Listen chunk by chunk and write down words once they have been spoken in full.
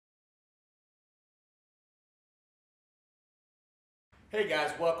Hey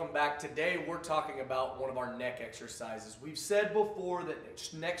guys, welcome back. Today we're talking about one of our neck exercises. We've said before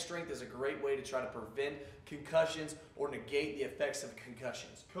that neck strength is a great way to try to prevent concussions or negate the effects of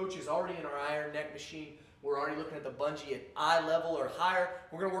concussions. Coach is already in our iron neck machine. We're already looking at the bungee at eye level or higher.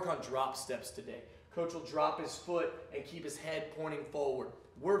 We're going to work on drop steps today. Coach will drop his foot and keep his head pointing forward.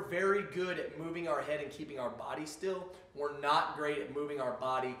 We're very good at moving our head and keeping our body still. We're not great at moving our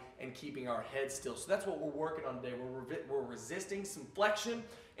body and keeping our head still. So that's what we're working on today. We're resisting some flexion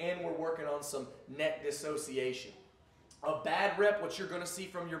and we're working on some neck dissociation. A bad rep, what you're going to see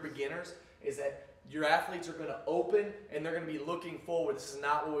from your beginners, is that your athletes are going to open and they're going to be looking forward. This is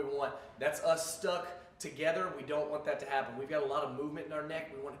not what we want. That's us stuck together. We don't want that to happen. We've got a lot of movement in our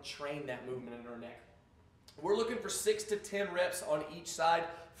neck. We want to train that movement in our neck. We're looking for 6 to 10 reps on each side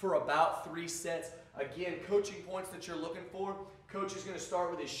for about 3 sets. Again, coaching points that you're looking for. Coach is going to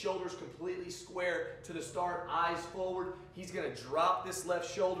start with his shoulders completely square to the start, eyes forward. He's going to drop this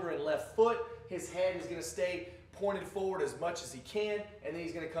left shoulder and left foot. His head is going to stay pointed forward as much as he can, and then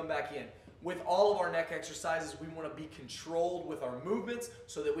he's going to come back in. With all of our neck exercises, we want to be controlled with our movements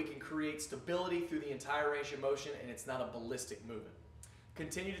so that we can create stability through the entire range of motion and it's not a ballistic movement.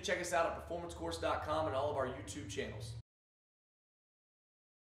 Continue to check us out at performancecourse.com and all of our YouTube channels.